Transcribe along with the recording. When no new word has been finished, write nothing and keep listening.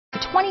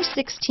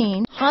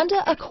2016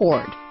 Honda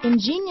Accord.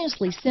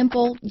 Ingeniously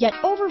simple, yet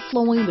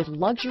overflowing with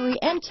luxury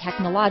and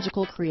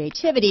technological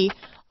creativity,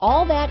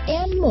 all that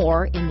and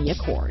more in the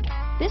Accord.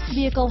 This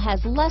vehicle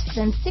has less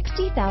than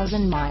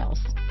 60,000 miles.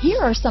 Here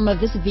are some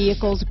of this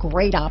vehicle's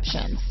great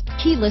options: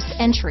 keyless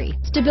entry,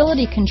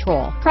 stability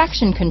control,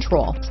 traction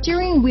control,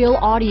 steering wheel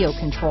audio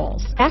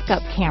controls,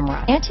 backup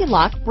camera,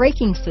 anti-lock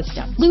braking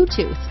system,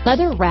 Bluetooth,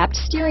 leather-wrapped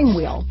steering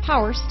wheel,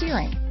 power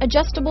steering,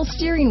 adjustable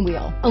steering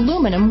wheel,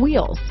 aluminum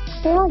wheels,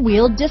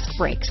 four-wheel disc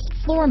brakes,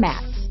 floor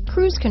mats,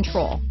 cruise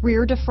control,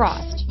 rear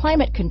defrost,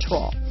 climate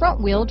control,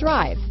 front-wheel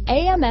drive,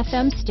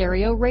 AM/FM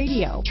stereo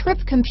radio, trip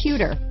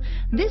computer.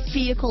 This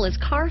vehicle is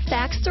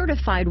Carfax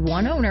certified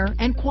one owner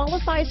and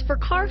qualifies for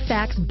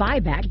Carfax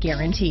buyback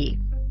guarantee.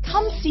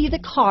 Come see the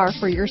car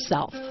for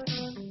yourself.